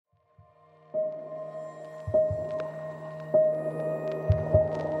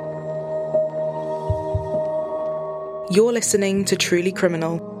You're listening to Truly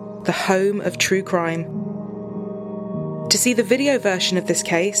Criminal, the home of true crime. To see the video version of this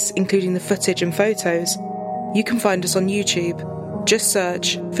case, including the footage and photos, you can find us on YouTube. Just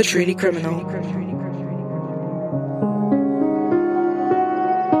search for Truly Criminal.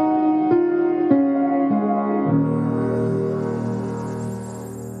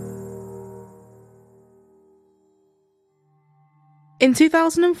 In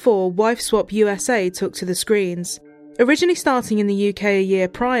 2004, Wife Swap USA took to the screens. Originally starting in the UK a year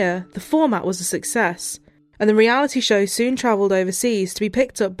prior, the format was a success, and the reality show soon travelled overseas to be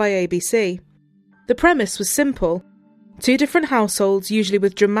picked up by ABC. The premise was simple. Two different households, usually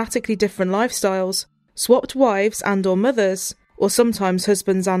with dramatically different lifestyles, swapped wives and/or mothers, or sometimes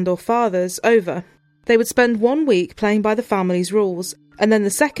husbands and/or fathers, over. They would spend 1 week playing by the family's rules, and then the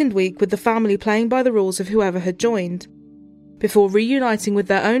second week with the family playing by the rules of whoever had joined, before reuniting with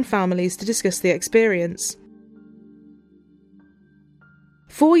their own families to discuss the experience.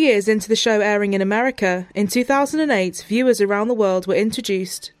 4 years into the show airing in America, in 2008, viewers around the world were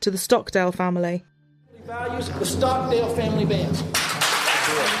introduced to the Stockdale family. Values the Stockdale family band.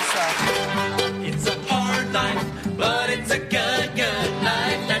 It's a hard life, but it's a good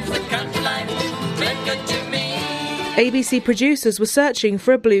life. That's the country life. Been good to me. ABC producers were searching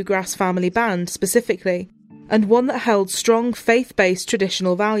for a bluegrass family band specifically, and one that held strong faith-based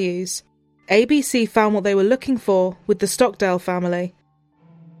traditional values. ABC found what they were looking for with the Stockdale family.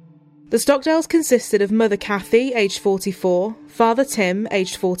 The Stockdales consisted of Mother Kathy, aged 44, Father Tim,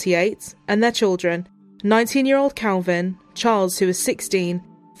 aged 48, and their children, 19-year-old Calvin, Charles, who was 16,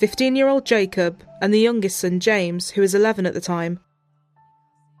 15-year-old Jacob, and the youngest son James, who was 11 at the time.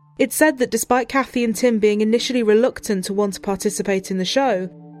 It's said that despite Kathy and Tim being initially reluctant to want to participate in the show,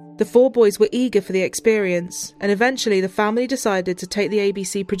 the four boys were eager for the experience, and eventually the family decided to take the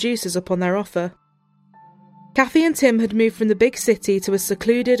ABC producers up on their offer. Kathy and Tim had moved from the big city to a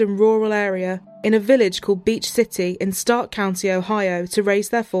secluded and rural area in a village called Beach City in Stark County, Ohio, to raise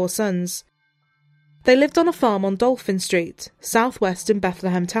their four sons. They lived on a farm on Dolphin Street, southwest in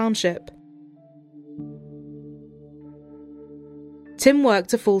Bethlehem Township. Tim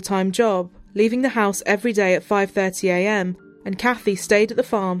worked a full-time job, leaving the house every day at 5:30 a.m, and Kathy stayed at the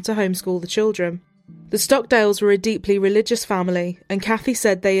farm to homeschool the children. The Stockdales were a deeply religious family, and Kathy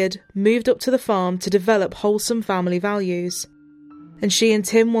said they had moved up to the farm to develop wholesome family values, and she and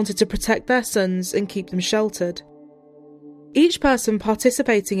Tim wanted to protect their sons and keep them sheltered. Each person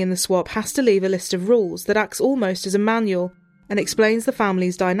participating in the swap has to leave a list of rules that acts almost as a manual and explains the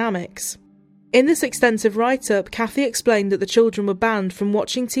family's dynamics. In this extensive write-up, Kathy explained that the children were banned from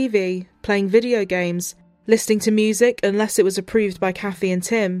watching TV, playing video games, listening to music unless it was approved by Kathy and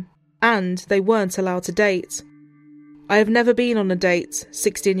Tim, and they weren't allowed to date. "I have never been on a date,"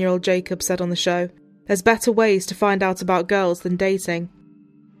 16-year-old Jacob said on the show. "There's better ways to find out about girls than dating."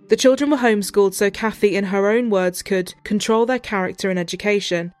 The children were homeschooled so Kathy, in her own words, could control their character and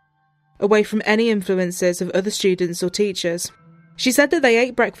education, away from any influences of other students or teachers. She said that they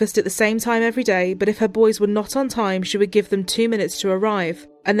ate breakfast at the same time every day, but if her boys were not on time, she would give them 2 minutes to arrive,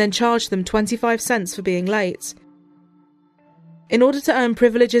 and then charge them 25 cents for being late. In order to earn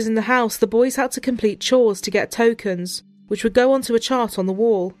privileges in the house, the boys had to complete chores to get tokens, which would go onto a chart on the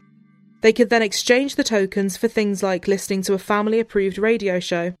wall. They could then exchange the tokens for things like listening to a family-approved radio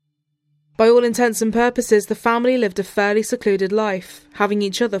show. By all intents and purposes, the family lived a fairly secluded life, having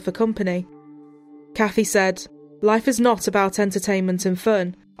each other for company. Kathy said, "Life is not about entertainment and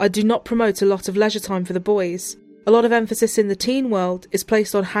fun. I do not promote a lot of leisure time for the boys. A lot of emphasis in the teen world is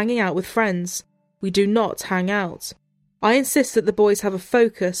placed on hanging out with friends. We do not hang out. I insist that the boys have a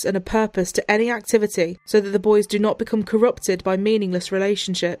focus and a purpose to any activity so that the boys do not become corrupted by meaningless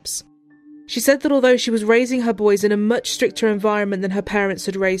relationships." She said that although she was raising her boys in a much stricter environment than her parents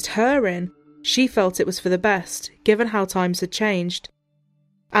had raised her in, she felt it was for the best, given how times had changed.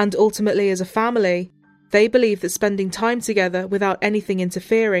 And ultimately, as a family, they believed that spending time together without anything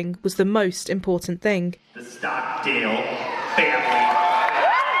interfering was the most important thing. The Stockdale family.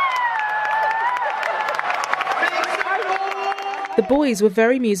 The boys were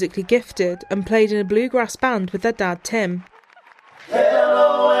very musically gifted and played in a bluegrass band with their dad Tim.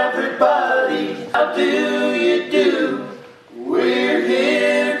 Hello everybody, how do you do? We're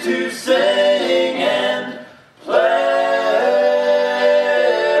here to sing and play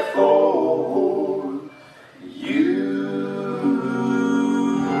for you.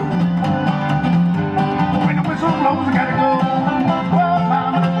 When the whistle blows, I gotta go. Well,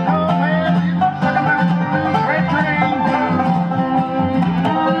 mama, go ahead, suck a red train.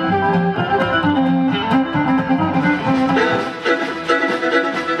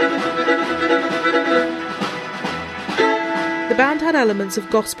 had elements of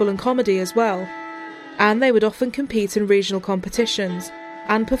gospel and comedy as well, and they would often compete in regional competitions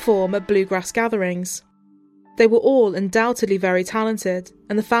and perform at bluegrass gatherings. They were all undoubtedly very talented,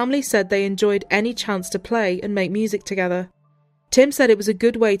 and the family said they enjoyed any chance to play and make music together. Tim said it was a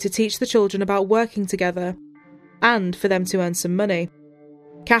good way to teach the children about working together, and for them to earn some money.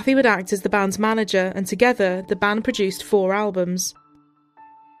 Kathy would act as the band's manager, and together the band produced 4 albums.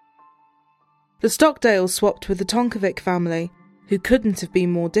 The Stockdales swapped with the Tonkovic family, who couldn't have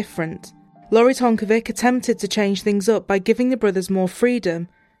been more different. Laurie Tonkovic attempted to change things up by giving the brothers more freedom,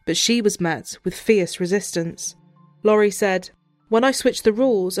 but she was met with fierce resistance. Laurie said, "When I switched the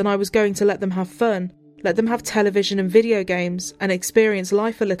rules and I was going to let them have fun, let them have television and video games and experience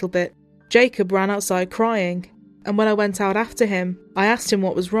life a little bit, Jacob ran outside crying, and when I went out after him, I asked him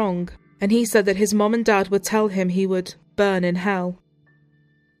what was wrong, and he said that his mom and dad would tell him he would burn in hell."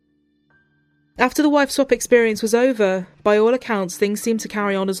 After the wife swap experience was over, by all accounts things seemed to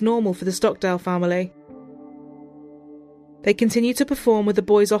carry on as normal for the Stockdale family. They continued to perform, with the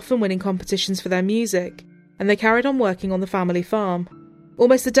boys often winning competitions for their music, and they carried on working on the family farm.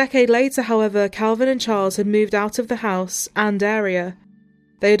 Almost a decade later, however, Calvin and Charles had moved out of the house and area.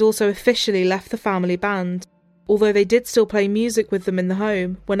 They had also officially left the family band, although they did still play music with them in the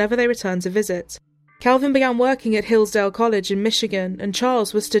home whenever they returned to visit. Calvin began working at Hillsdale College in Michigan, and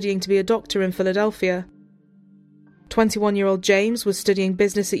Charles was studying to be a doctor in Philadelphia. 21-year-old James was studying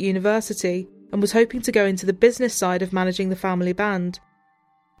business at university and was hoping to go into the business side of managing the family band.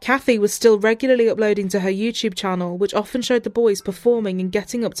 Kathy was still regularly uploading to her YouTube channel, which often showed the boys performing and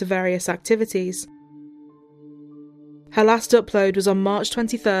getting up to various activities. Her last upload was on March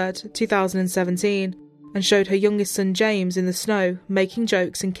 23rd, 2017, and showed her youngest son James in the snow, making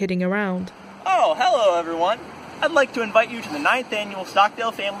jokes and kidding around. Oh, hello everyone! I'd like to invite you to the 9th annual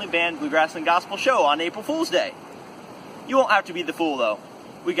Stockdale Family Band Bluegrass and Gospel Show on April Fool's Day. You won't have to be the fool though.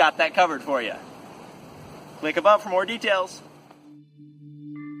 We got that covered for you. Click above for more details.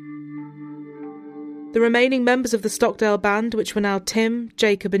 The remaining members of the Stockdale band, which were now Tim,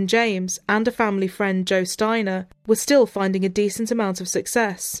 Jacob and James, and a family friend, Joe Steiner, were still finding a decent amount of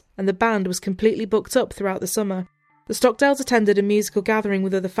success, and the band was completely booked up throughout the summer. The Stockdales attended a musical gathering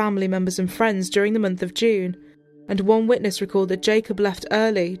with other family members and friends during the month of June, and one witness recalled that Jacob left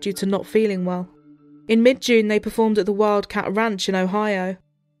early due to not feeling well. In mid-June they performed at the Wildcat Ranch in Ohio.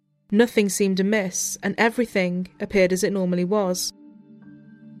 Nothing seemed amiss, and everything appeared as it normally was.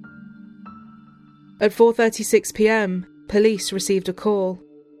 At 4:36 p.m, police received a call.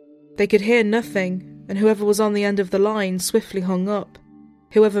 They could hear nothing, and whoever was on the end of the line swiftly hung up.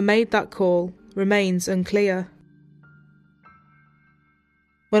 Whoever made that call remains unclear.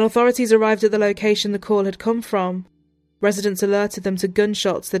 When authorities arrived at the location the call had come from, residents alerted them to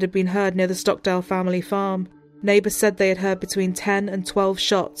gunshots that had been heard near the Stockdale family farm. Neighbours said they had heard between 10 and 12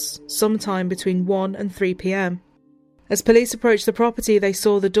 shots, sometime between 1 and 3 p.m. As police approached the property, they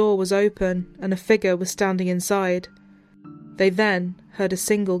saw the door was open and a figure was standing inside. They then heard a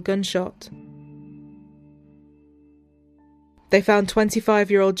single gunshot. They found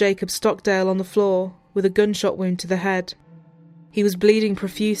 25-year-old Jacob Stockdale on the floor with a gunshot wound to the head. He was bleeding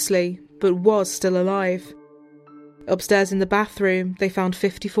profusely, but was still alive. Upstairs in the bathroom, they found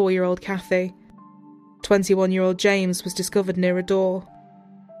 54-year-old Kathy. 21-year-old James was discovered near a door.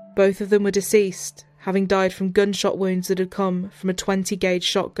 Both of them were deceased, having died from gunshot wounds that had come from a 20-gauge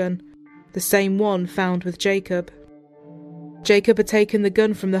shotgun, the same one found with Jacob. Jacob had taken the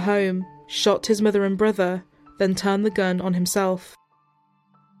gun from the home, shot his mother and brother, then turned the gun on himself.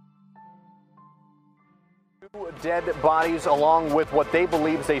 Dead bodies, along with what they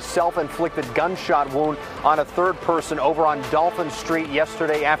believe is a self-inflicted gunshot wound on a third person over on Dolphin Street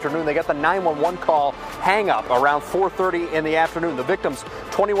yesterday afternoon. They got the 911 call hang-up around 4:30 in the afternoon. The victims,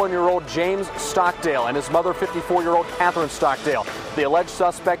 21-year-old James Stockdale and his mother, 54-year-old Catherine Stockdale. The alleged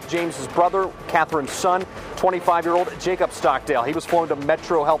suspect, James's brother, Catherine's son, 25-year-old Jacob Stockdale. He was flown to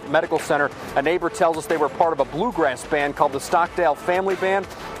Metro Health Medical Center. A neighbor tells us they were part of a bluegrass band called the Stockdale Family Band.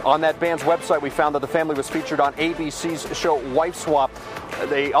 On that band's website, we found that the family was featured on ABC's show Wife Swap.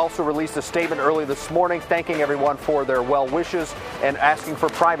 They also released a statement early this morning thanking everyone for their well wishes and asking for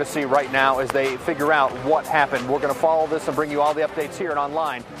privacy right now as they figure out what happened. We're going to follow this and bring you all the updates here and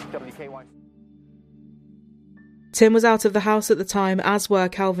online. WKY. Tim was out of the house at the time, as were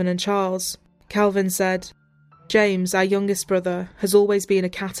Calvin and Charles. Calvin said, "James, our youngest brother, has always been a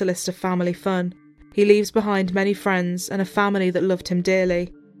catalyst of family fun. He leaves behind many friends and a family that loved him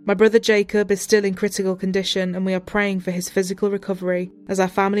dearly. My brother Jacob is still in critical condition, and we are praying for his physical recovery as our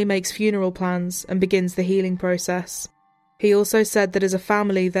family makes funeral plans and begins the healing process." He also said that as a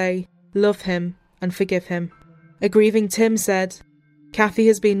family they love him and forgive him. A grieving Tim said, Kathy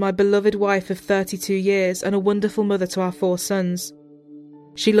has been my beloved wife of 32 years and a wonderful mother to our 4 sons.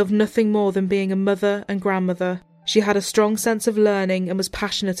 She loved nothing more than being a mother and grandmother. She had a strong sense of learning and was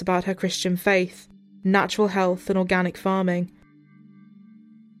passionate about her Christian faith, natural health and organic farming.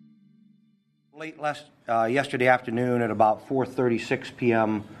 Yesterday afternoon at about 4:36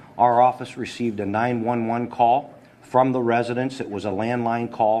 p.m., our office received a 911 call from the residents. It was a landline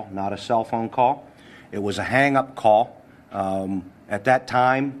call, not a cell phone call. It was a hang-up call. At that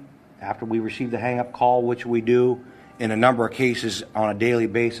time, after we received the hang-up call, which we do in a number of cases on a daily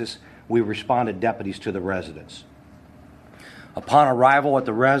basis, we responded deputies to the residents. Upon arrival at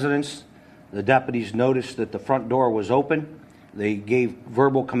the residence, the deputies noticed that the front door was open. They gave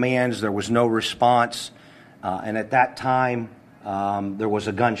verbal commands. There was no response. And at that time, there was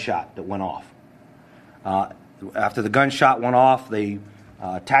a gunshot that went off. After the gunshot went off, they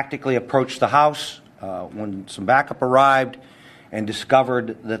tactically approached the house when some backup arrived and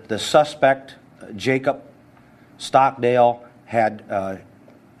discovered that the suspect, Jacob Stockdale, had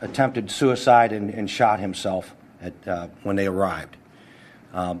attempted suicide and shot himself when they arrived.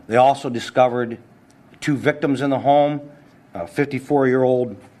 They also discovered 2 victims in the home,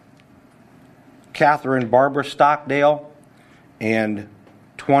 54-year-old Catherine Barbara Stockdale and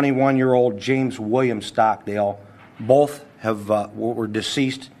 21-year-old James William Stockdale. Both were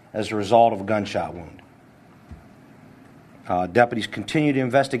deceased as a result of a gunshot wound. Deputies continue to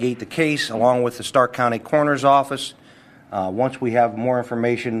investigate the case along with the Stark County Coroner's Office. Once we have more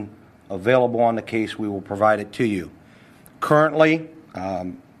information available on the case, we will provide it to you. Currently,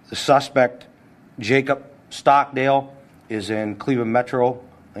 the suspect, Jacob Stockdale, is in Cleveland Metro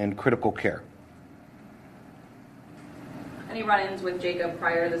in critical care. Any run-ins with Jacob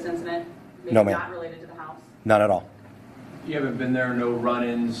prior to this incident? Maybe No, ma'am. Not related to the house? None at all. You haven't been there, no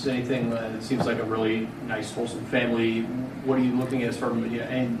run-ins, anything? It seems like a really nice, wholesome family. What are you looking at as far as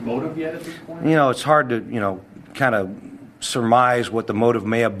any motive yet at this point? It's hard to, kind of surmise what the motive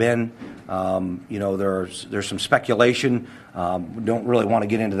may have been. There's some speculation. Don't really want to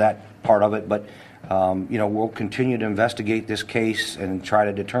get into that part of it, but, we'll continue to investigate this case and try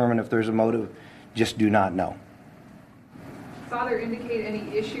to determine if there's a motive. Just do not know. Father, indicate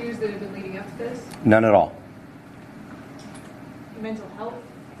any issues that have been leading up to this? None at all. Mental health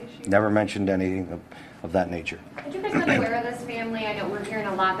issues? Never mentioned anything of that nature. Had you guys been aware of this family? I know we're hearing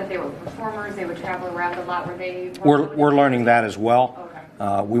a lot that they were performers, they would travel around a lot. We're learning that as well.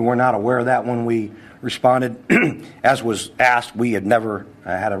 Okay. We were not aware of that when we responded. As was asked, we had never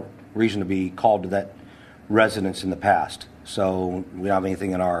had a reason to be called to that residence in the past. So we don't have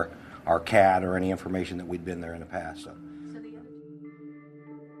anything in our CAD or any information that we'd been there in the past. So.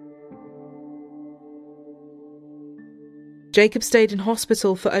 Jacob stayed in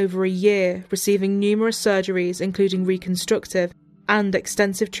hospital for over a year, receiving numerous surgeries, including reconstructive and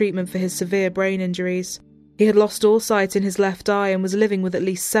extensive treatment for his severe brain injuries. He had lost all sight in his left eye and was living with at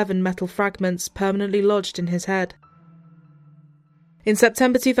least 7 metal fragments permanently lodged in his head. In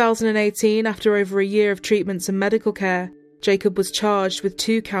September 2018, after over a year of treatments and medical care, Jacob was charged with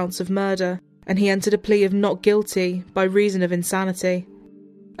 2 counts of murder, and he entered a plea of not guilty by reason of insanity.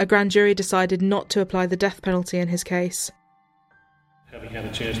 A grand jury decided not to apply the death penalty in his case. Having had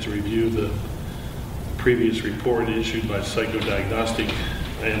a chance to review the previous report issued by Psychodiagnostic,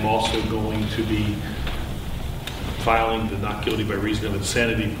 I am also going to be filing the not guilty by reason of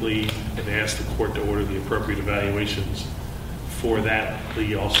insanity plea and ask the court to order the appropriate evaluations for that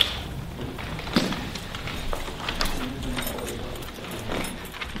plea also.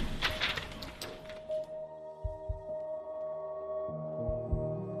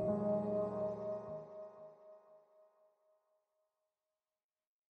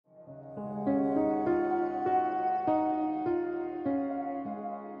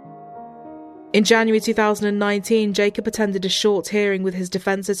 In January 2019, Jacob attended a short hearing with his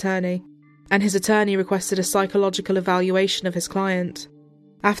defence attorney, and his attorney requested a psychological evaluation of his client.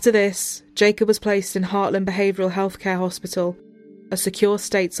 After this, Jacob was placed in Heartland Behavioural Healthcare Hospital, a secure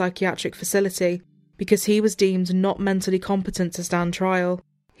state psychiatric facility, because he was deemed not mentally competent to stand trial.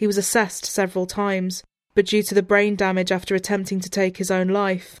 He was assessed several times, but due to the brain damage after attempting to take his own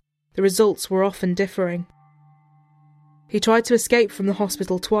life, the results were often differing. He tried to escape from the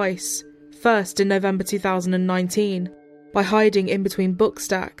hospital twice, first in November 2019, by hiding in between book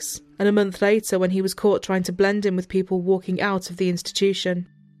stacks, and a month later when he was caught trying to blend in with people walking out of the institution.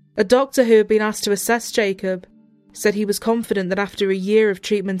 A doctor who had been asked to assess Jacob said he was confident that after a year of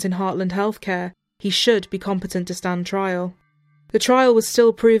treatment in Heartland Healthcare, he should be competent to stand trial. The trial was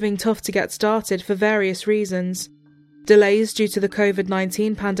still proving tough to get started for various reasons. Delays due to the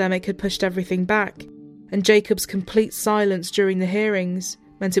COVID-19 pandemic had pushed everything back, and Jacob's complete silence during the hearings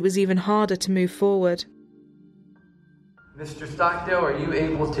meant it was even harder to move forward. Mr. Stockdale, are you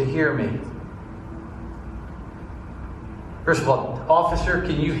able to hear me? First of all, officer,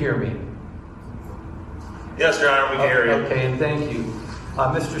 can you hear me? Yes, Your Honor, we can hear you. Okay, and thank you.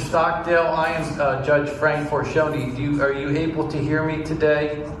 Mr. Stockdale, I am Judge Frank Forcioni. Are you able to hear me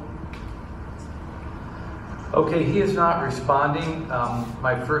today? Okay, he is not responding.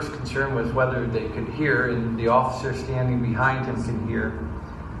 My first concern was whether they could hear, and the officer standing behind him can hear.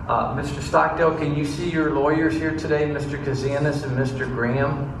 Mr. Stockdale, can you see your lawyers here today, Mr. Kazanis and Mr.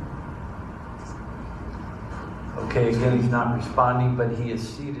 Graham? Okay, again, he's not responding, but he is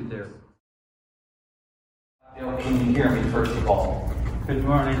seated there. Can you hear me, first of all? Good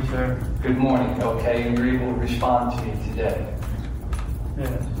morning, sir. Good morning, okay, and you're able to respond to me today?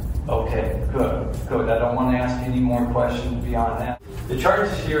 Yes. Okay, good. I don't want to ask any more questions beyond that. The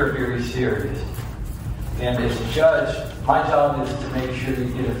charges here are very serious. And as a judge, my job is to make sure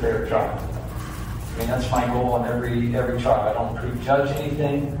you get a fair trial. I mean, that's my goal in every trial. I don't prejudge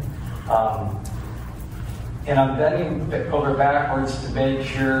anything. And I'm bending over backwards to make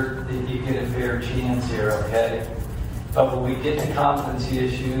sure that you get a fair chance here, okay? But when we get to competency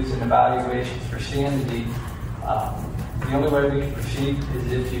issues and evaluations for sanity, the only way we can proceed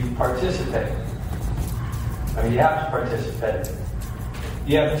is if you participate. I mean, you have to participate.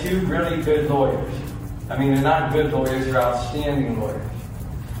 You have two really good lawyers. I mean, they're not good lawyers, they're outstanding lawyers.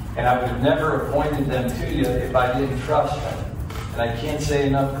 And I would have never appointed them to you if I didn't trust them. And I can't say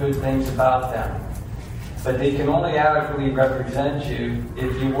enough good things about them. But they can only adequately represent you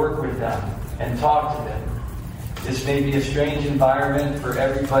if you work with them and talk to them. This may be a strange environment for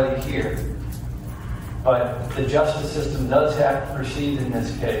everybody here, but the justice system does have to proceed in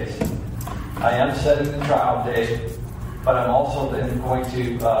this case. I am setting the trial date, but I'm also then going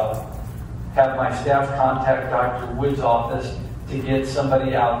to have my staff contact Dr. Wood's office to get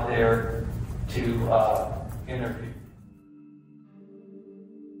somebody out there to interview.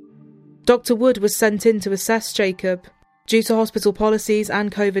 Dr. Wood was sent in to assess Jacob. Due to hospital policies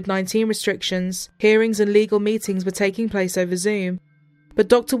and COVID-19 restrictions, hearings and legal meetings were taking place over Zoom. But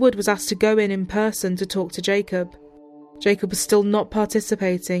Dr. Wood was asked to go in person to talk to Jacob. Jacob was still not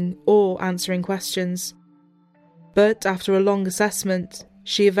participating or answering questions. But after a long assessment,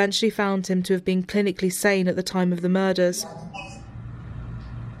 she eventually found him to have been clinically sane at the time of the murders.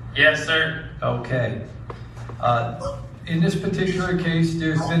 Yes, sir. Okay. In this particular case,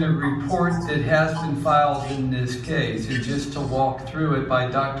 there's been a report that has been filed in this case, and just to walk through it by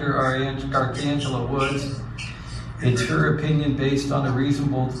Dr. Arcangela Woods, it's her opinion based on a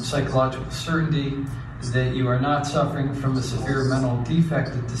reasonable psychological certainty that you are not suffering from a severe mental defect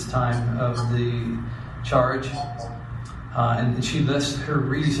at this time of the charge, and she lists her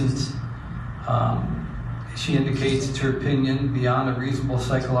reasons. She indicates it's her opinion beyond a reasonable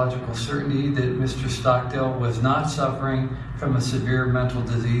psychological certainty that Mr. Stockdale was not suffering from a severe mental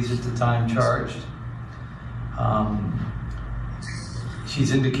disease at the time charged.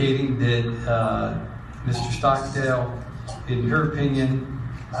 She's indicating that Mr. Stockdale, in her opinion,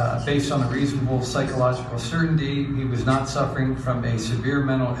 based on a reasonable psychological certainty, he was not suffering from a severe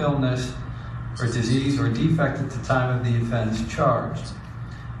mental illness or disease or defect at the time of the offense charged.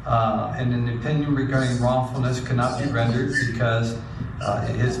 And an opinion regarding wrongfulness cannot be rendered because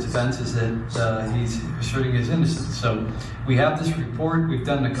his defense is that he's asserting his innocence. So we have this report, we've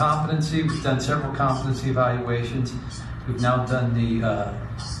done the competency, we've done several competency evaluations, we've now done the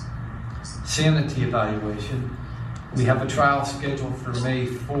sanity evaluation. We have a trial scheduled for May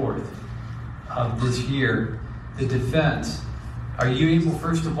 4th of this year. The defense, are you able,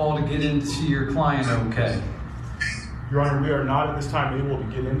 first of all, to get in to see your client okay? Your Honor, we are not at this time able to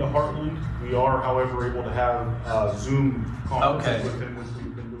get into Heartland. We are, however, able to have Zoom conferences with him, which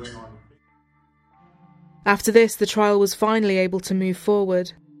we've been doing on. After this, the trial was finally able to move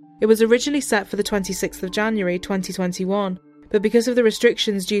forward. It was originally set for the 26th of January 2021, but because of the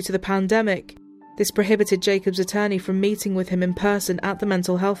restrictions due to the pandemic, this prohibited Jacob's attorney from meeting with him in person at the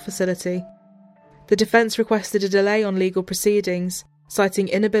mental health facility. The defence requested a delay on legal proceedings, citing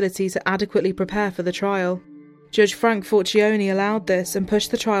inability to adequately prepare for the trial. Judge Frank Forcioni allowed this and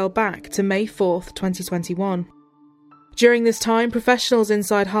pushed the trial back to May 4th, 2021. During this time, professionals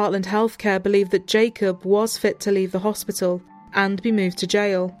inside Heartland Healthcare believed that Jacob was fit to leave the hospital and be moved to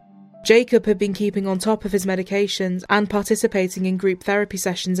jail. Jacob had been keeping on top of his medications and participating in group therapy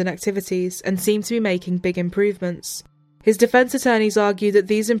sessions and activities and seemed to be making big improvements. His defence attorneys argued that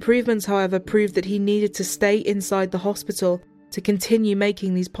these improvements, however, proved that he needed to stay inside the hospital to continue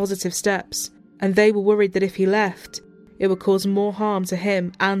making these positive steps, and they were worried that if he left, it would cause more harm to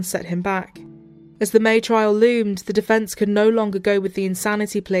him and set him back. As the May trial loomed, the defence could no longer go with the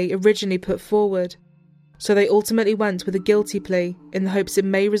insanity plea originally put forward, so they ultimately went with a guilty plea in the hopes it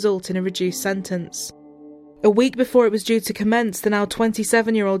may result in a reduced sentence. A week before it was due to commence, the now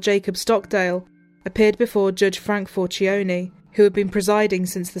 27-year-old Jacob Stockdale appeared before Judge Frank Forcioni, who had been presiding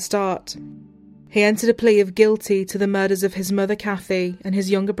since the start. He entered a plea of guilty to the murders of his mother Kathy and his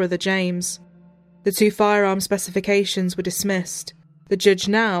younger brother James. The 2 firearm specifications were dismissed. The judge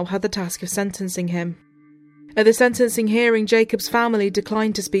now had the task of sentencing him. At the sentencing hearing, Jacob's family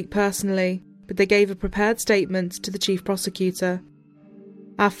declined to speak personally, but they gave a prepared statement to the chief prosecutor.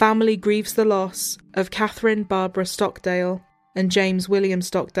 Our family grieves the loss of Catherine Barbara Stockdale and James William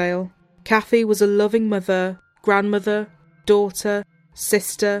Stockdale. Kathy was a loving mother, grandmother, daughter,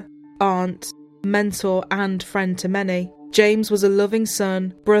 sister, aunt, mentor and friend to many. James was a loving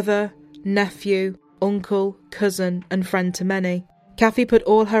son, brother, nephew, uncle, cousin and friend to many. Kathy put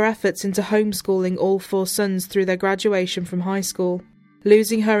all her efforts into homeschooling all 4 sons through their graduation from high school.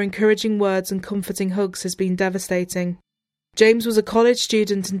 Losing her encouraging words and comforting hugs has been devastating. James was a college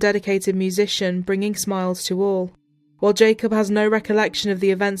student and dedicated musician, bringing smiles to all. While Jacob has no recollection of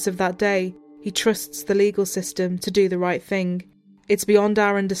the events of that day, he trusts the legal system to do the right thing. It's beyond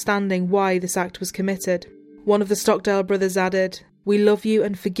our understanding why this act was committed. One of the Stockdale brothers added, "We love you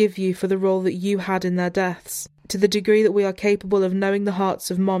and forgive you for the role that you had in their deaths. To the degree that we are capable of knowing the hearts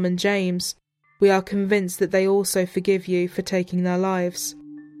of Mom and James, we are convinced that they also forgive you for taking their lives."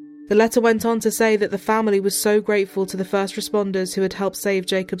 The letter went on to say that the family was so grateful to the first responders who had helped save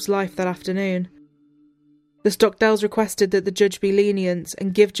Jacob's life that afternoon. The Stockdales requested that the judge be lenient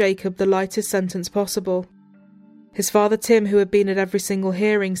and give Jacob the lightest sentence possible. His father Tim, who had been at every single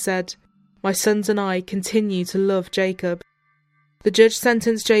hearing, said, "My sons and I continue to love Jacob." The judge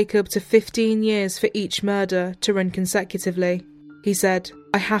sentenced Jacob to 15 years for each murder to run consecutively. He said,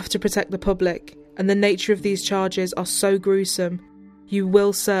 "I have to protect the public, and the nature of these charges are so gruesome. You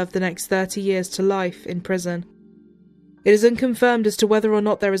will serve the next 30 years to life in prison." It is unconfirmed as to whether or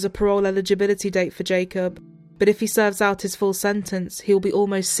not there is a parole eligibility date for Jacob, but if he serves out his full sentence, he will be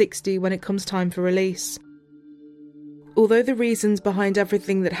almost 60 when it comes time for release. Although the reasons behind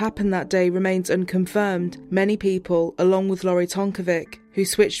everything that happened that day remains unconfirmed, many people, along with Laurie Tonkovic, who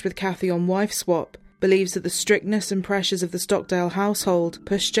switched with Kathy on wife swap, believes that the strictness and pressures of the Stockdale household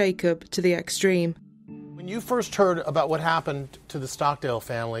pushed Jacob to the extreme. When you first heard about what happened to the Stockdale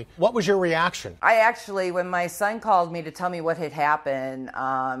family, what was your reaction? I actually, when my son called me to tell me what had happened,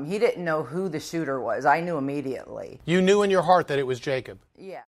 he didn't know who the shooter was. I knew immediately. You knew in your heart that it was Jacob?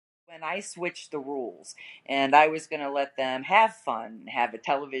 Yeah. When I switched the rules and I was going to let them have fun, have a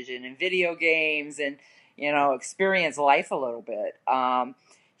television and video games and, experience life a little bit,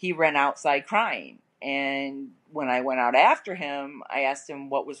 he ran outside crying. And when I went out after him, I asked him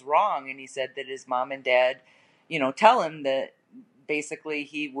what was wrong. And he said that his mom and dad, tell him that basically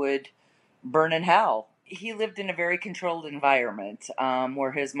he would burn in hell. He lived in a very controlled environment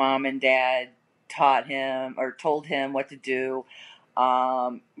where his mom and dad taught him or told him what to do.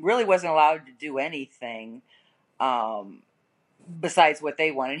 Really wasn't allowed to do anything besides what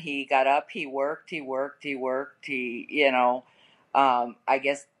they wanted. He got up, he worked, I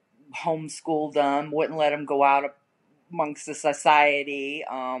guess homeschooled them, wouldn't let them go out amongst the society.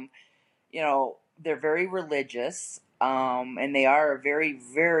 They're very religious, and they are a very,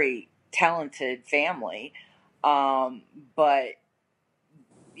 very talented family. But,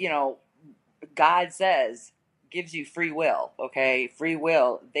 God says, gives you free will, okay? Free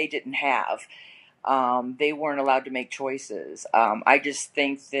will, they didn't have. They weren't allowed to make choices. I just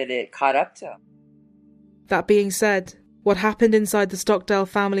think that it caught up to them. That being said, what happened inside the Stockdale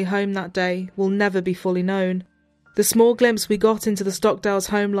family home that day will never be fully known. The small glimpse we got into the Stockdales'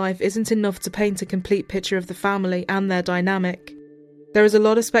 home life isn't enough to paint a complete picture of the family and their dynamic. There is a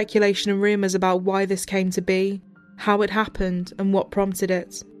lot of speculation and rumours about why this came to be, how it happened and what prompted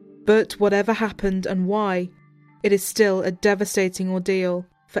it. But whatever happened and why, it is still a devastating ordeal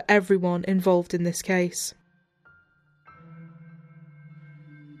for everyone involved in this case.